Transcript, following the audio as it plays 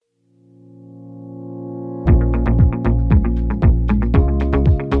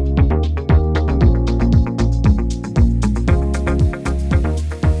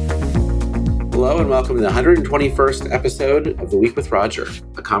welcome to the 121st episode of The Week with Roger,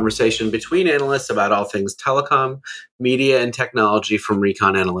 a conversation between analysts about all things telecom, media, and technology from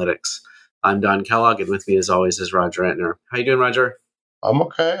Recon Analytics. I'm Don Kellogg, and with me as always is Roger Entner. How you doing, Roger? I'm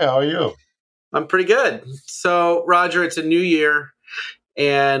okay. How are you? I'm pretty good. So, Roger, it's a new year,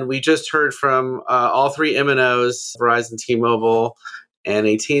 and we just heard from all three MNOs, Verizon, T-Mobile, and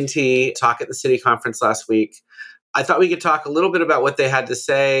AT&T, talk at the Citi Conference last week. I thought we could talk a little bit about what they had to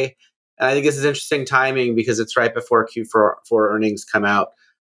say. And I think this is interesting timing because it's right before Q4 earnings come out.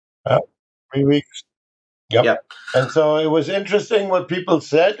 3 weeks. Yep. And so it was interesting what people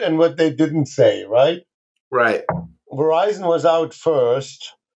said and what they didn't say, right? Right. Verizon was out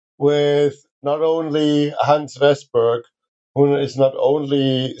first with not only Hans Vestberg, who is not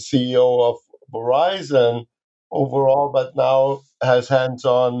only CEO of Verizon overall, but now has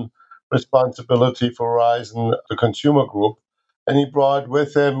hands-on responsibility for Verizon, the consumer group. And he brought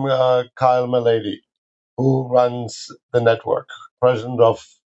with him Kyle Malady, who runs the network, president of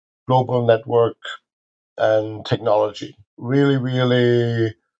global network and technology. Really,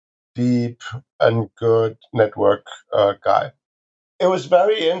 really deep and good network guy. It was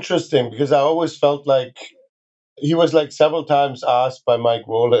very interesting because I always felt like he was like several times asked by Mike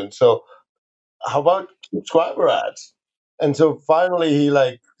Rowland, so how about subscriber ads? And so finally he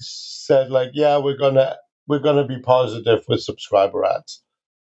said yeah, we're gonna be positive with subscriber ads.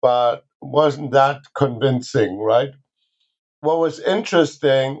 But wasn't that convincing, right? What was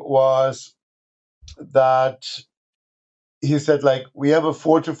interesting was that he said, we have a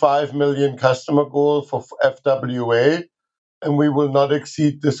 4 to 5 million customer goal for FWA, and we will not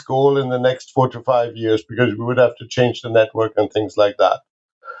exceed this goal in the next 4 to 5 years because we would have to change the network and things like that.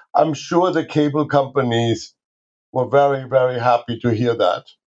 I'm sure the cable companies were very, very happy to hear that,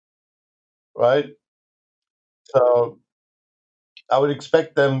 right? So I would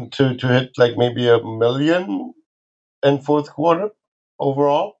expect them to hit maybe 1 million in fourth quarter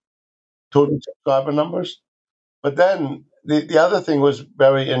overall, total subscriber numbers. But then the other thing was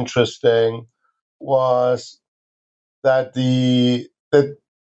very interesting was that that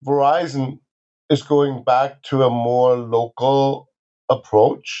Verizon is going back to a more local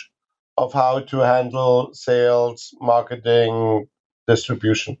approach of how to handle sales, marketing,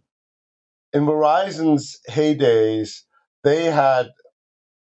 distribution. In Verizon's heydays, they had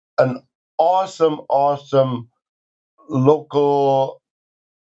an awesome local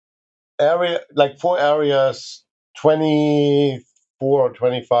area, 4 areas, 24 or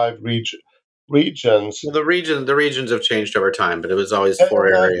 25 regions. Well, the regions have changed over time, but it was always 4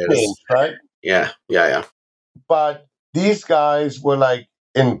 areas. Changed, right? Yeah. But these guys were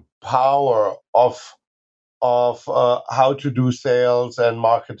in power of how to do sales and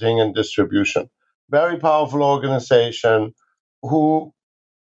marketing and distribution. Very powerful organization who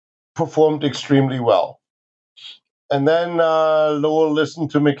performed extremely well. And then Lowell listened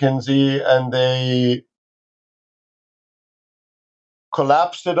to McKinsey and they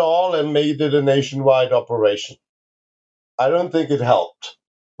collapsed it all and made it a nationwide operation. I don't think it helped,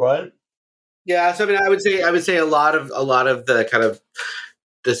 right? Yeah, so I would say a lot of the kind of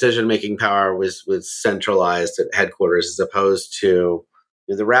decision-making power was centralized at headquarters as opposed to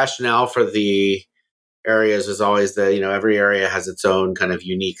the rationale for the areas is always that every area has its own kind of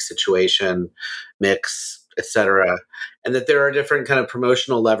unique situation, mix, etc., and that there are different kind of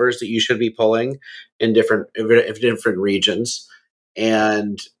promotional levers that you should be pulling in different regions,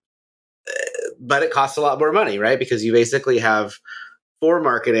 and but it costs a lot more money, right? Because you basically have 4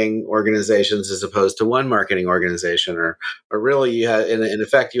 marketing organizations as opposed to 1 marketing organization, or really you had in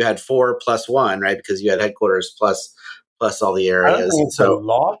effect you had 4 plus 1, right? Because you had headquarters plus all the areas. I don't think it's a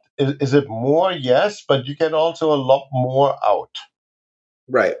lot. Is it more? Yes, but you get also a lot more out.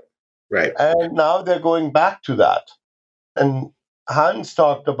 Right. And now they're going back to that. And Hans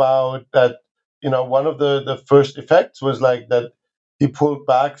talked about that. One of the first effects was that he pulled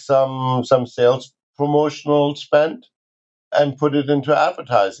back some sales promotional spend and put it into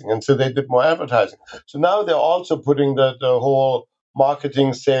advertising. And so they did more advertising. So now they're also putting the whole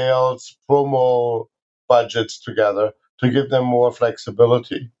marketing, sales, promo budgets together to give them more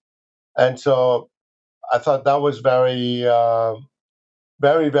flexibility. And so I thought that was very,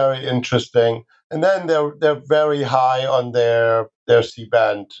 very, very interesting. And then they're very high on their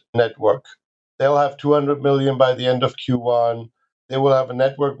C-band network. They'll have 200 million by the end of Q1. They will have a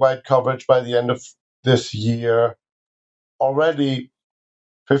network-wide coverage by the end of this year. Already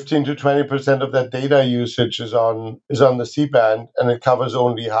 15 to 20% of that data usage is on the C-band, and it covers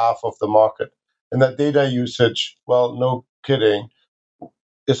only half of the market. And that data usage, well, no kidding,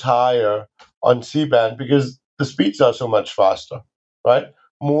 is higher on C-band because the speeds are so much faster, right?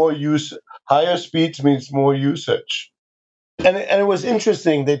 more use. Higher speeds means more usage. And it was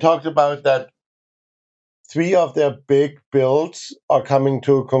interesting. They talked about that three of their big builds are coming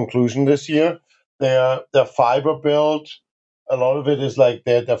to a conclusion this year. Their fiber build, a lot of it is like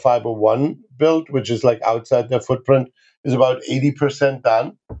their fiber one build, which is like outside their footprint, is about 80%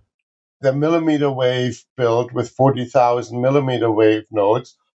 done. The millimeter wave build with 40,000 millimeter wave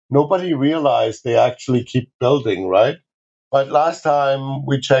nodes, nobody realized they actually keep building, right? But last time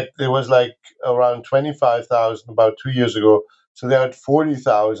we checked, it was like around 25,000 about 2 years ago. So they're at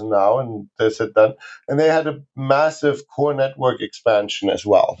 40,000 now, and they said that. And they had a massive core network expansion as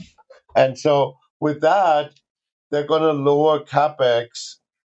well. And so with that, they're going to lower capex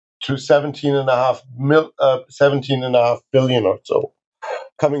to 17.5 billion or so,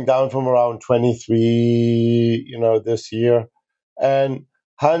 coming down from around 23, this year. And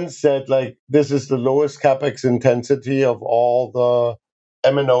Hans said, like, this is the lowest capex intensity of all the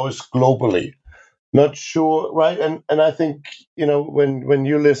MNOs globally. Not sure, right? And I think, when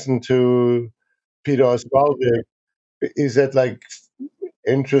you listen to Peter Oswaldig, he said like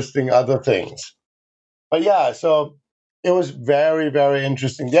interesting other things. But yeah, so it was very, very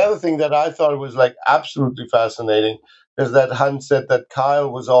interesting. The other thing that I thought was like absolutely fascinating is that Hans said that Kyle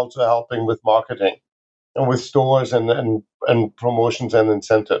was also helping with marketing and with stores and promotions and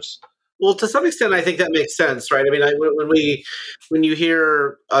incentives. Well, to some extent, I think that makes sense, right? I mean, when you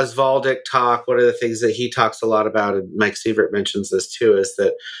hear Oswaldick talk, one of the things that he talks a lot about, and Mike Sievert mentions this too, is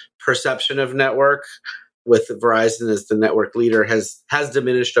that perception of network with Verizon as the network leader has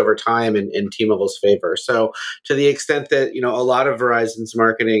diminished over time in T-Mobile's favor. So, to the extent that a lot of Verizon's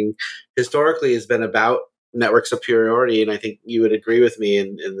marketing historically has been about network superiority, and I think you would agree with me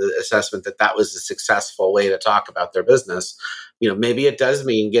in the assessment that that was a successful way to talk about their business. Maybe it does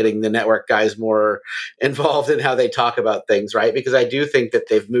mean getting the network guys more involved in how they talk about things, right? Because I do think that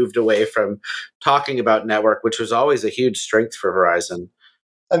they've moved away from talking about network, which was always a huge strength for Verizon.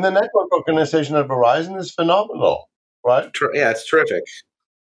 And the network organization at Verizon is phenomenal, right? Yeah, it's terrific.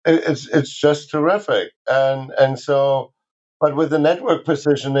 It's just terrific. And so, but with the network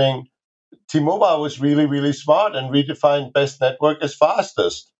positioning, T-Mobile was really, really smart and redefined best network as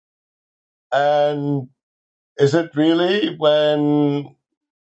fastest. And is it really when,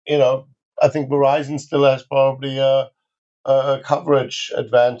 I think Verizon still has probably a coverage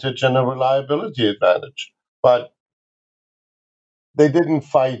advantage and a reliability advantage. But they didn't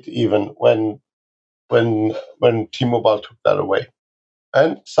fight even when T-Mobile took that away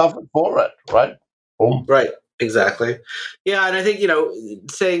and suffered for it, right? Boom. Right, exactly. Yeah, and I think,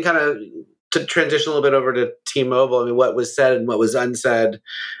 saying kind of to transition a little bit over to T-Mobile, I mean, what was said and what was unsaid,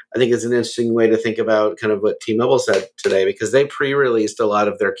 I think is an interesting way to think about kind of what T-Mobile said today, because they pre-released a lot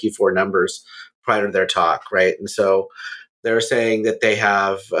of their Q4 numbers prior to their talk, right? And so they're saying that they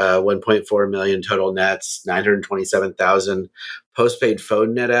have 1.4 million total nets, 927,000 postpaid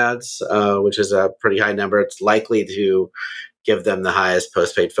phone net adds, which is a pretty high number. It's likely to give them the highest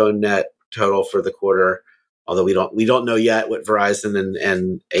postpaid phone net total for the quarter. Although we don't know yet what Verizon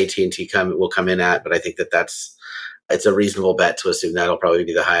and AT&T will come in at, but I think it's a reasonable bet to assume that'll probably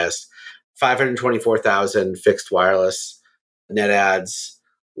be the highest. 524,000 fixed wireless net adds,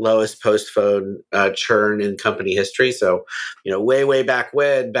 lowest post phone churn in company history. So, way back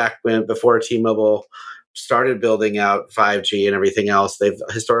when before T-Mobile started building out 5G and everything else, they've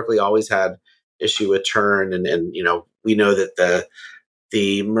historically always had issue with churn, and we know that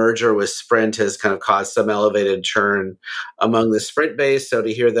the merger with Sprint has kind of caused some elevated churn among the Sprint base. So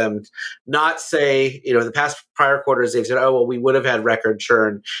to hear them not say, the past prior quarters, they've said, oh, well, we would have had record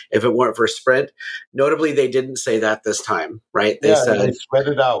churn if it weren't for Sprint. Notably, they didn't say that this time, right? They Yeah, said, they spread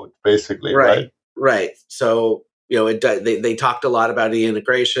it out, basically, right, right? right. So, they talked a lot about the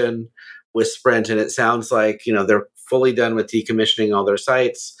integration with Sprint, and it sounds like, they're fully done with decommissioning all their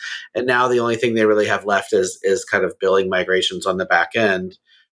sites. And now the only thing they really have left is kind of billing migrations on the back end,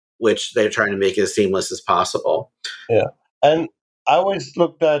 which they're trying to make as seamless as possible. Yeah. And I always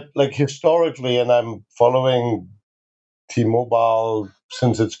looked at, like, historically, and I'm following T-Mobile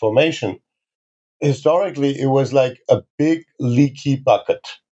since its formation. Historically, it was like a big leaky bucket.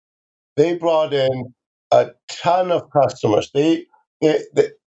 They brought in a ton of customers. They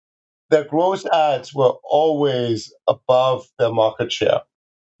their gross ads were always above their market share,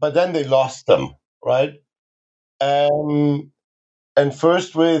 but then they lost them, right? And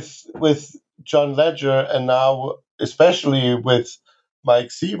first with John Ledger, and now especially with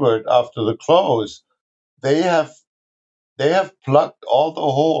Mike Sievert after the close, they have plugged all the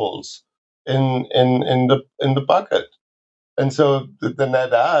holes in the bucket, and so the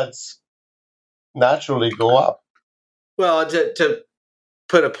net ads naturally go up. Well, to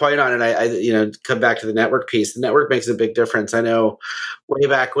put a point on it, come back to the network piece. The network makes a big difference. I know way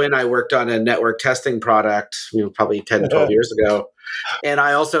back when I worked on a network testing product, probably 10, 12 years ago. And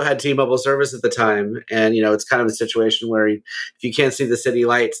I also had T-Mobile service at the time. And, it's kind of a situation where if you can't see the city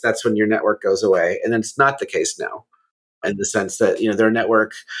lights, that's when your network goes away. And it's not the case now, in the sense that, their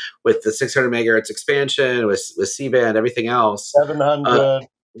network with the 600 megahertz expansion, with C-band, everything else, 700.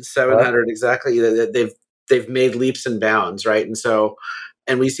 700, exactly. They've made leaps and bounds, right?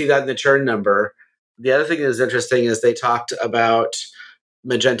 And we see that in the churn number. The other thing that is interesting is they talked about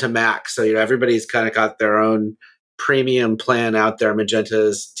Magenta Max. So, everybody's kind of got their own premium plan out there.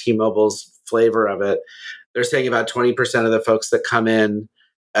 Magenta's T-Mobile's flavor of it. They're saying about 20% of the folks that come in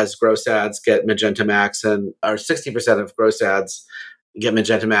as gross ads get Magenta Max, or 60% of gross ads get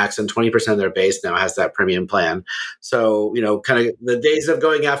Magenta Max, and 20% of their base now has that premium plan. So, kind of the days of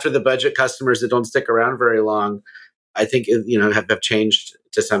going after the budget customers that don't stick around very long, I think, have changed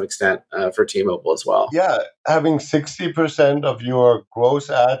to some extent for T-Mobile as well. Yeah, having 60% of your gross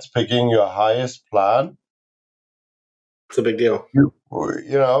ads picking your highest plan. It's a big deal.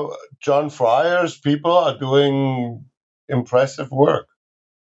 John Fryer's people are doing impressive work.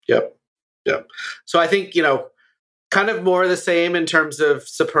 Yep. So I think, kind of more of the same in terms of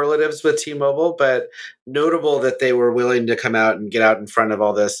superlatives with T-Mobile, but notable that they were willing to come out and get out in front of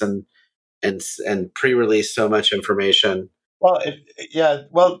all this and pre-release so much information. Well,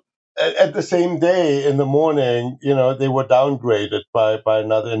 at the same day in the morning, they were downgraded by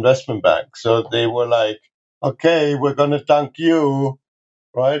another investment bank. So they were like, okay, we're going to dunk you,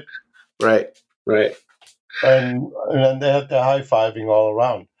 right? Right. And then they had their high-fiving all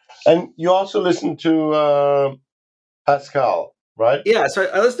around. And you also listened to Pascal, right? Yeah, so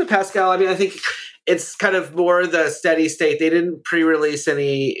I listened to Pascal. I mean, I think it's kind of more the steady state. They didn't pre-release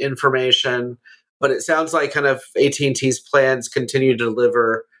any information, but it sounds like kind of AT&T's plans continue to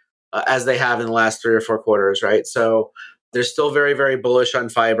deliver as they have in the last 3 or 4 quarters, right? So they're still very, very bullish on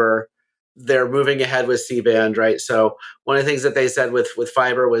fiber. They're moving ahead with C-band, right? So one of the things that they said with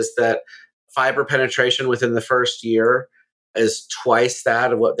fiber was that fiber penetration within the first year is twice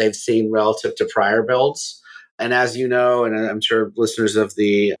that of what they've seen relative to prior builds. And as you know, and I'm sure listeners of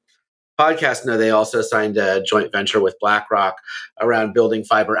the podcast know, they also signed a joint venture with BlackRock around building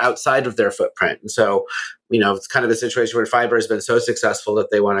fiber outside of their footprint. And so, it's kind of a situation where fiber has been so successful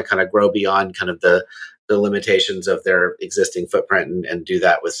that they want to kind of grow beyond kind of the limitations of their existing footprint and do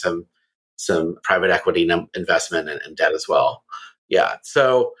that with some private equity investment and debt as well. Yeah.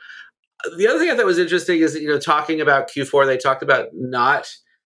 So the other thing I thought was interesting is, talking about Q4, they talked about not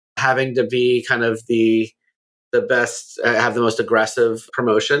having to be kind of the best, have the most aggressive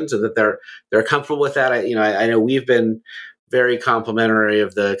promotions, and that they're comfortable with that. I know we've been very complimentary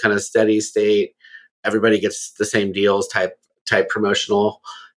of the kind of steady state, everybody gets the same deals type promotional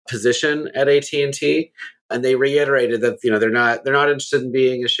position at AT&T. And they reiterated that they're not interested in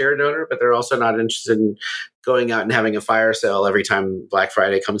being a share donor, but they're also not interested in going out and having a fire sale every time Black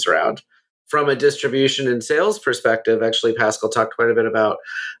Friday comes around. From a distribution and sales perspective, actually, Pascal talked quite a bit about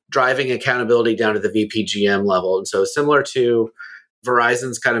driving accountability down to the VPGM level. And so similar to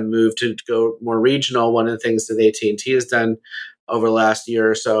Verizon's kind of move to go more regional, one of the things that AT&T has done over the last year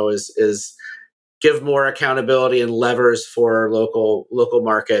or so is give more accountability and levers for local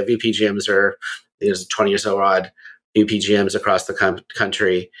market. VPGMs are, there's 20 or so odd VPGMs across the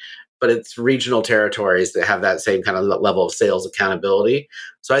country, but it's regional territories that have that same kind of level of sales accountability.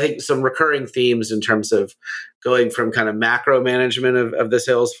 So I think some recurring themes in terms of going from kind of macro management of the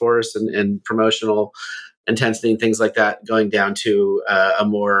sales force and promotional intensity and things like that, going down to a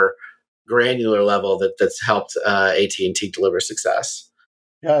more granular level that's helped AT&T deliver success.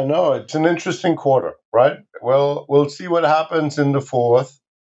 Yeah, no, it's an interesting quarter, right? Well, we'll see what happens in the fourth.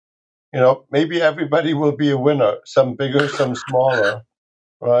 Maybe everybody will be a winner, some bigger, some smaller,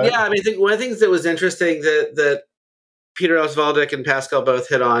 right? Yeah, I mean, I think one of the things that was interesting that Peter Osvaldik and Pascal both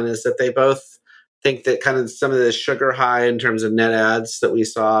hit on is that they both think that kind of some of the sugar high in terms of net ads that we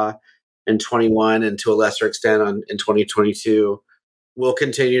saw in 21 and to a lesser extent in 2022 will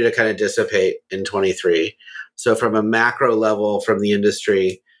continue to kind of dissipate in 23. So from a macro level from the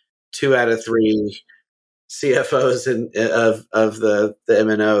industry, 2 out of 3 CFOs of the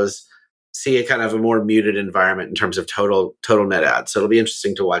MNOs see a kind of a more muted environment in terms of total net ads. So it'll be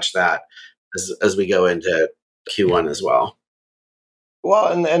interesting to watch that as we go into Q1 as well.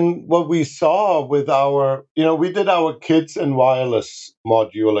 Well, and what we saw with our, we did our kids and wireless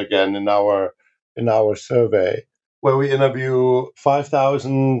module again in our survey, where we interview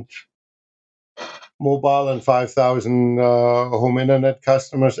 5,000 mobile and 5,000 home internet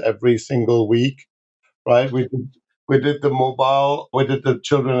customers every single week, right? We we did the mobile, we did the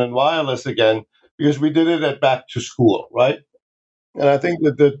children and wireless again, because we did it at back to school, right? And I think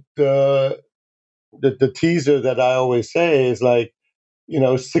that the teaser that I always say is like,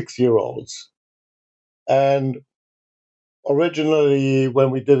 6-year-olds. And originally,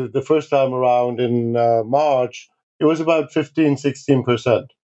 when we did it the first time around in March, it was about 15, 16%.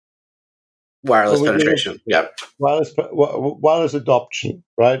 Wireless When we did it, penetration. Yeah. wireless adoption,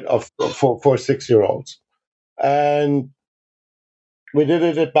 right, for 6-year-olds. And we did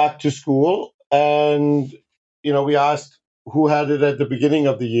it at back to school. And, we asked who had it at the beginning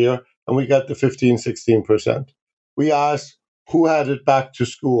of the year, and we got the 15, 16%. We asked who had it back to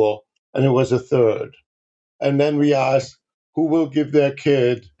school, and it was a third. And then we asked who will give their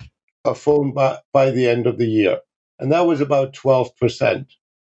kid a phone by the end of the year. And that was about 12%,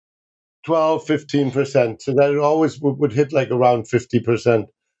 12, 15%. So that it always would hit like around 50%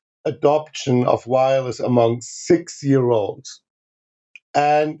 adoption of wireless among 6-year-olds.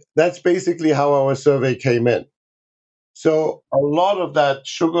 And that's basically how our survey came in. So a lot of that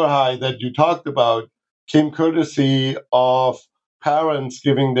sugar high that you talked about came courtesy of parents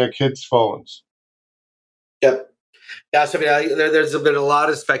giving their kids phones. Yep. Yeah, so there's been a lot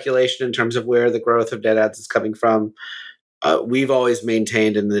of speculation in terms of where the growth of net ads is coming from. We've always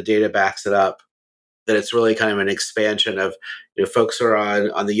maintained, and the data backs it up, that it's really kind of an expansion of folks who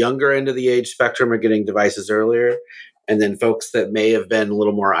are on the younger end of the age spectrum are getting devices earlier, and then folks that may have been a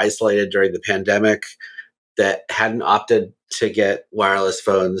little more isolated during the pandemic that hadn't opted to get wireless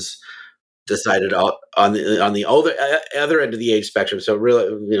phones decided on the older other end of the age spectrum. So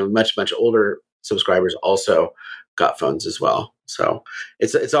really, much older subscribers also got phones as well. So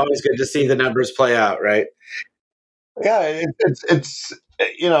it's always good to see the numbers play out, right? Yeah, it's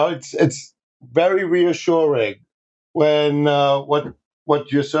very reassuring when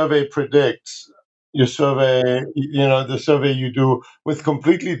what your survey predicts, the survey you do with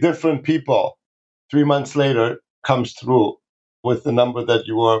completely different people 3 months later comes through with the number that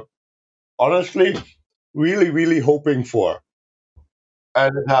you were honestly really, really hoping for,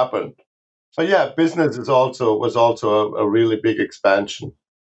 and it happened. But yeah, business was also a really big expansion,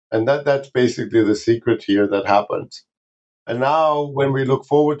 and that's basically the secret here that happened. And now, when we look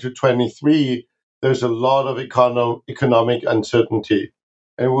forward to 23, there's a lot of economic uncertainty.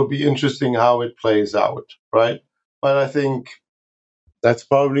 And it will be interesting how it plays out, right? But I think that's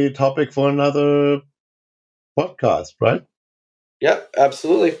probably a topic for another podcast, right? Yep,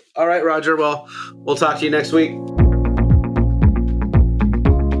 absolutely. All right, Roger. Well, we'll talk to you next week.